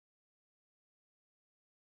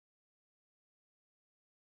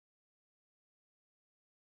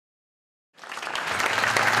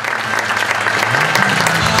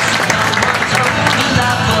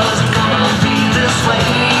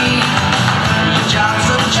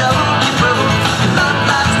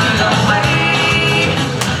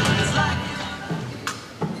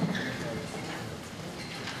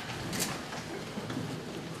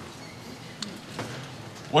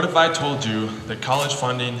if I told you that college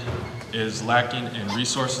funding is lacking in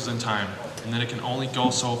resources and time, and that it can only go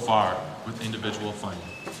so far with individual funding?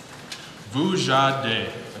 Vu ja de,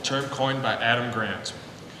 a term coined by Adam Grant,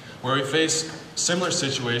 where we face similar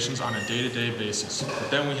situations on a day-to-day basis,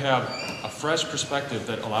 but then we have a fresh perspective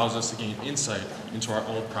that allows us to gain insight into our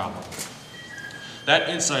old problem. That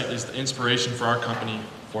insight is the inspiration for our company,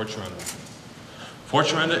 Fortroenda.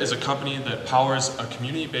 Fortroenda is a company that powers a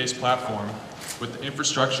community-based platform with the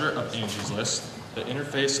infrastructure of Angie's List, the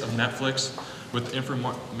interface of Netflix with the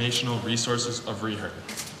informational resources of Reheard.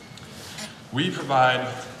 We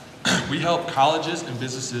help colleges and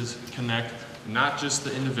businesses connect not just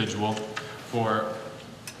the individual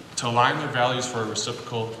to align their values for a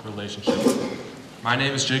reciprocal relationship. My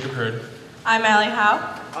name is Jacob Hurd. I'm Allie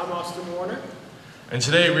Howe. I'm Austin Warner. And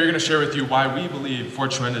today we're going to share with you why we believe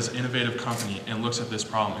Fortroenda is an innovative company and looks at this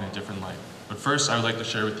problem in a different light. But first, I would like to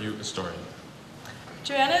share with you a story.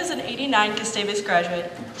 Joanna is an '89 Gustavus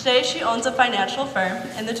graduate. Today she owns a financial firm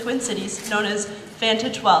in the Twin Cities known as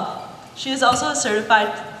Vantage Wealth. She is also a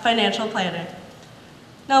certified financial planner.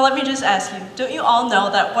 Now let me just ask you, don't you all know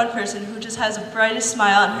that one person who just has the brightest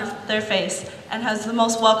smile on their face and has the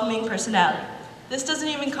most welcoming personality? This doesn't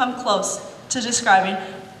even come close to describing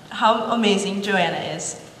how amazing Joanna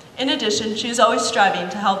is. In addition, she is always striving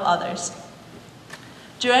to help others.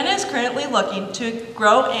 Joanna is currently looking to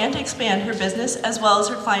grow and expand her business as well as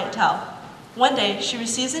her clientele. One day, she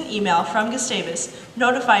receives an email from Gustavus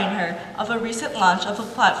notifying her of a recent launch of a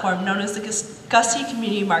platform known as the Gustie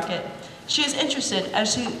Community Market. She is interested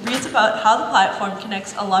as she reads about how the platform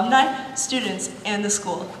connects alumni, students, and the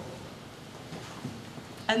school.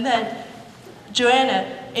 And then,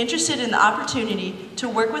 Joanna, interested in the opportunity to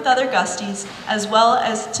work with other Gusties, as well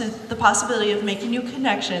as to the possibility of making new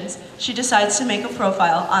connections, she decides to make a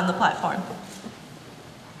profile on the platform.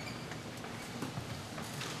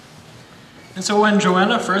 And so when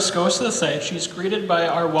Joanna first goes to the site, she's greeted by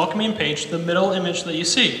our welcoming page, the middle image that you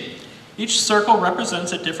see. Each circle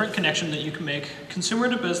represents a different connection that you can make: consumer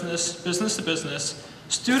to business, business to business,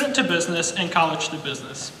 student to business, and college to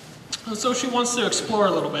business. And so she wants to explore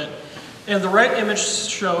a little bit. And the right image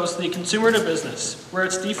shows the consumer to business, where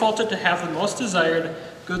it's defaulted to have the most desired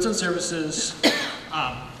goods and services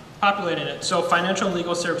populating it. So financial and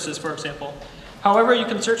legal services, for example. However, you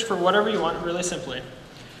can search for whatever you want really simply.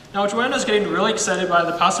 Now, Joanna is getting really excited by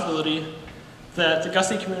the possibility that the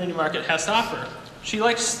Gustie Community Market has to offer. She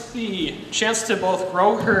likes the chance to both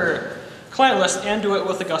grow her client list and do it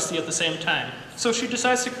with a Gustie at the same time. So she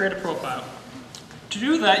decides to create a profile. To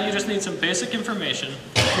do that, you just need some basic information: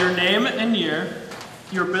 your name and year,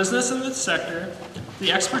 your business in the sector,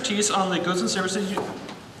 the expertise on the goods and services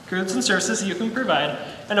you can provide,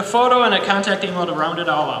 and a photo and a contact email to round it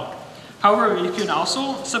all out. However, you can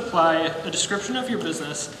also supply a description of your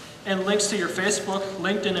business and links to your Facebook,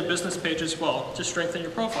 LinkedIn, and business page as well to strengthen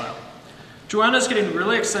your profile. Joanna is getting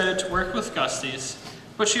really excited to work with Gusties,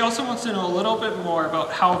 but she also wants to know a little bit more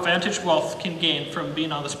about how Vantage Wealth can gain from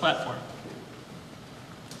being on this platform.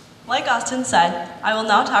 Like Austin said, I will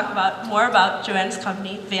now talk more about Joanna's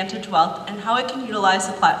company, Vantage Wealth, and how it can utilize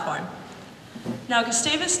the platform. Now,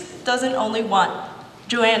 Gustavus doesn't only want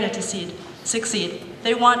Joanna to succeed,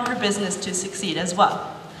 they want her business to succeed as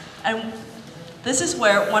well. And this is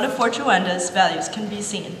where one of Fortroenda's values can be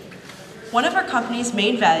seen. One of our company's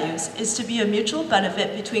main values is to be a mutual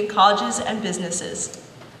benefit between colleges and businesses.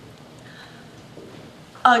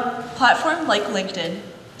 A platform like LinkedIn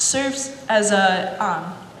serves as a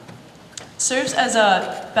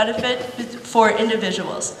benefit for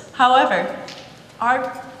individuals. However,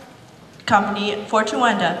 our company,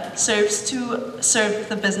 Fortroenda, serves to serve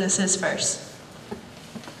the businesses first.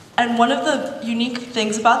 And one of the unique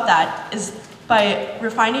things about that is by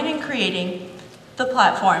refining and creating the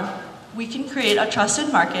platform, we can create a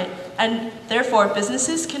trusted market, and therefore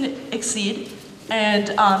businesses can exceed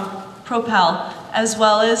and propel, as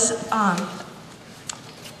well as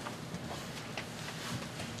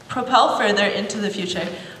propel further into the future,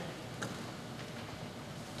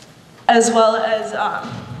 as well as,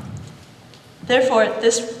 therefore,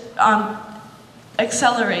 this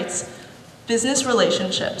accelerates business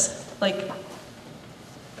relationships, like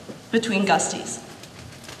between Gusties.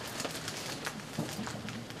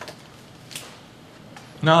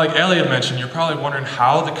 Now, like Allie had mentioned, you're probably wondering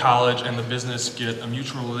how the college and the business get a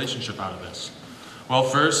mutual relationship out of this. Well,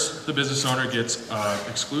 first, the business owner gets an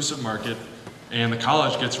exclusive market, and the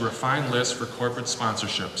college gets a refined list for corporate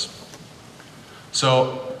sponsorships.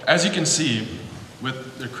 So, as you can see,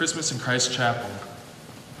 with the Christmas in Christ Chapel,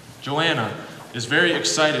 Joanna is very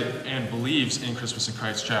excited and believes in Christmas in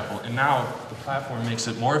Christ Chapel, and now the platform makes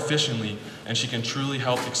it more efficiently, and she can truly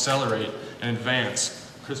help accelerate and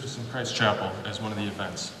advance Christmas in Christ Chapel as one of the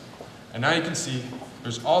events. And now you can see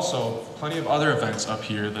there's also plenty of other events up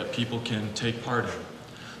here that people can take part in.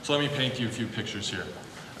 So let me paint you a few pictures here.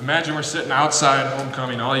 Imagine we're sitting outside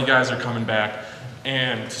homecoming, all you guys are coming back,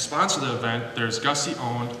 and to sponsor the event, there's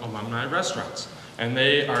Gustie-owned alumni restaurants. And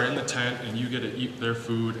they are in the tent, and you get to eat their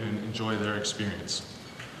food and enjoy their experience.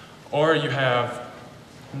 Or you have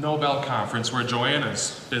Nobel Conference, where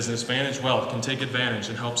Joanna's business, Vantage Wealth, can take advantage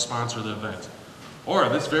and help sponsor the event. Or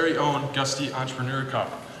this very own Gustie Entrepreneur Cup,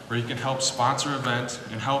 where you can help sponsor events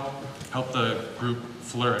and help the group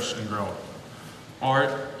flourish and grow.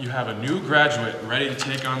 Or you have a new graduate ready to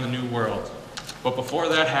take on the new world. But before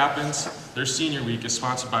that happens, their senior week is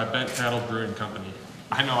sponsored by Bent Paddle Brewing Company.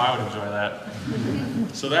 I know I would enjoy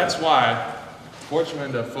that. So that's why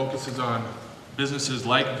Fortroenda focuses on businesses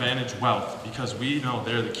like Vantage Wealth, because we know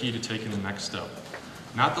they're the key to taking the next step.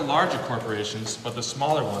 Not the larger corporations, but the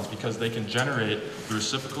smaller ones, because they can generate the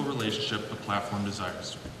reciprocal relationship the platform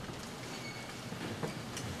desires.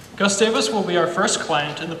 Gustavus will be our first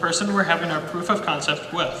client and the person we're having our proof of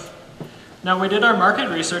concept with. Now, we did our market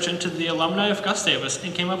research into the alumni of Gustavus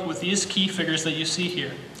and came up with these key figures that you see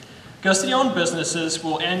here. Gustie-owned businesses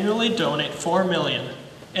will annually donate $4 million,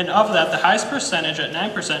 and of that, the highest percentage at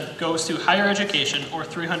 9% goes to higher education, or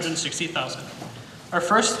 $360,000. Our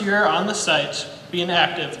first year on the site, being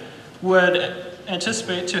active, would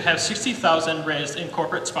anticipate to have $60,000 raised in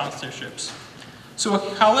corporate sponsorships. So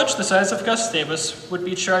a college the size of Gustavus would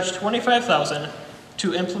be charged $25,000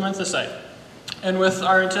 to implement the site. And with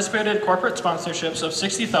our anticipated corporate sponsorships of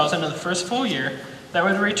 $60,000 in the first full year, that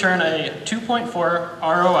would return a 2.4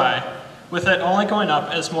 ROI, with it only going up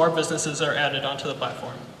as more businesses are added onto the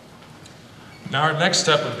platform. Now our next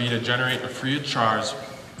step would be to generate a free of charge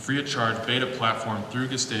beta platform through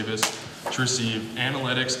Gustavus to receive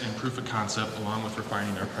analytics and proof of concept, along with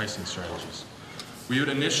refining our pricing strategies. We would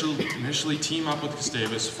initially team up with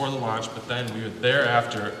Gustavus for the launch, but then we would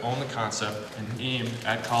thereafter own the concept and aim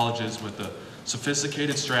at colleges with a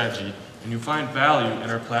sophisticated strategy, and you find value in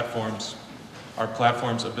our platform's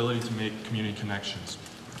ability to make community connections.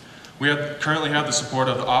 We currently have the support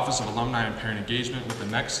of the Office of Alumni and Parent Engagement, with the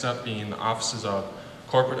next step being the Offices of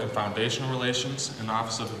Corporate and Relations and the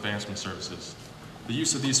Office of Advancement Services. The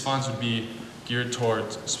use of these funds would be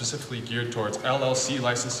specifically geared towards LLC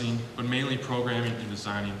licensing, but mainly programming and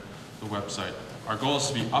designing the website. Our goal is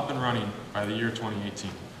to be up and running by the year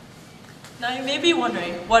 2018. Now you may be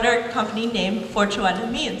wondering what our company name Fortroenda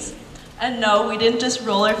means. And no, we didn't just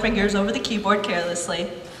roll our fingers over the keyboard carelessly.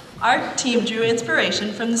 Our team drew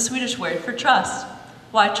inspiration from the Swedish word for trust.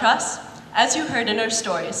 Why trust? As you heard in our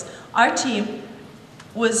stories, our team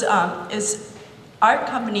is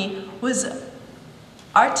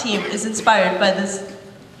inspired by this,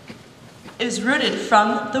 is rooted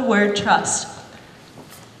from the word trust.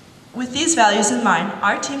 With these values in mind,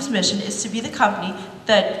 our team's mission is to be the company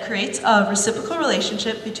that creates a reciprocal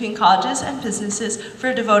relationship between colleges and businesses for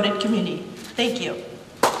a devoted community. Thank you.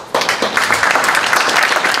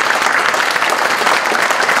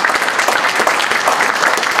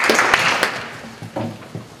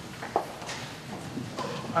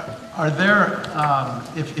 Are there,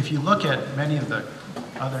 if you look at many of the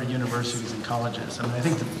other universities and colleges, I mean, I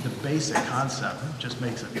think the basic concept just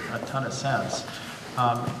makes a ton of sense.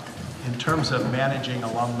 In terms of managing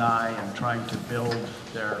alumni and trying to build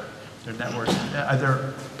their networks, are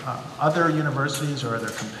there other universities or are there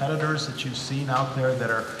competitors that you've seen out there that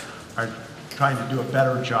are trying to do a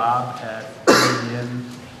better job at bringing in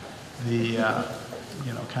the,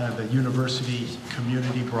 kind of the university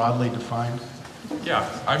community broadly defined? Yeah,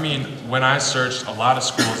 I mean, when I searched a lot of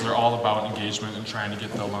schools, they're all about engagement and trying to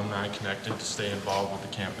get the alumni connected to stay involved with the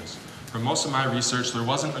campus. For most of my research, there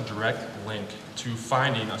wasn't a direct link to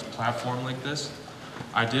finding a platform like this.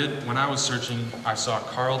 When I was searching, I saw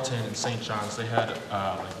Carleton and St. John's. They had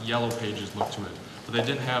like yellow pages look to it, but they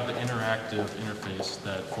didn't have the interactive interface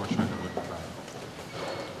that Fortroenda would provide.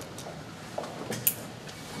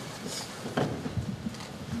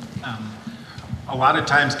 A lot of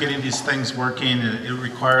times getting these things working, it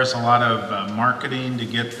requires a lot of marketing to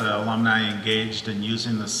get the alumni engaged and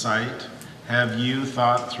using the site. Have you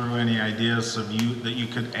thought through any ideas that you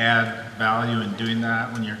could add value in doing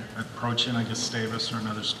that when you're approaching a Gustavus or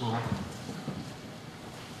another school?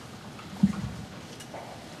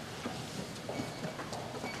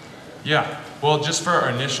 Yeah, well, just for our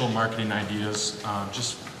initial marketing ideas,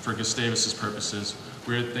 just for Gustavus's purposes,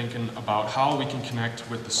 we're thinking about how we can connect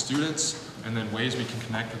with the students and then ways we can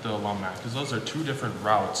connect with the alumni, because those are two different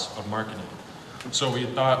routes of marketing. So we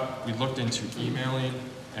thought we looked into emailing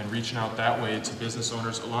and reaching out that way to business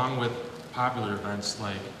owners, along with popular events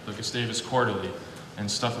like the Gustavus Quarterly and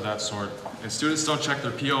stuff of that sort. And students don't check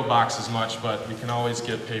their P.O. box as much, but we can always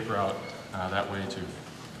get paper out that way too.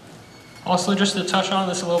 Also, just to touch on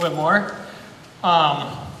this a little bit more,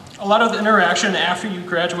 a lot of the interaction after you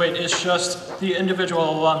graduate is just the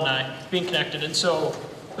individual alumni being connected. And so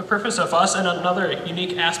the purpose of us, and another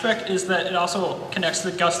unique aspect, is that it also connects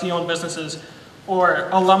the Gustie-owned businesses or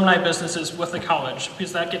alumni businesses with the college,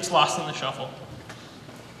 because that gets lost in the shuffle.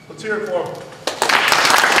 Let's hear it for them.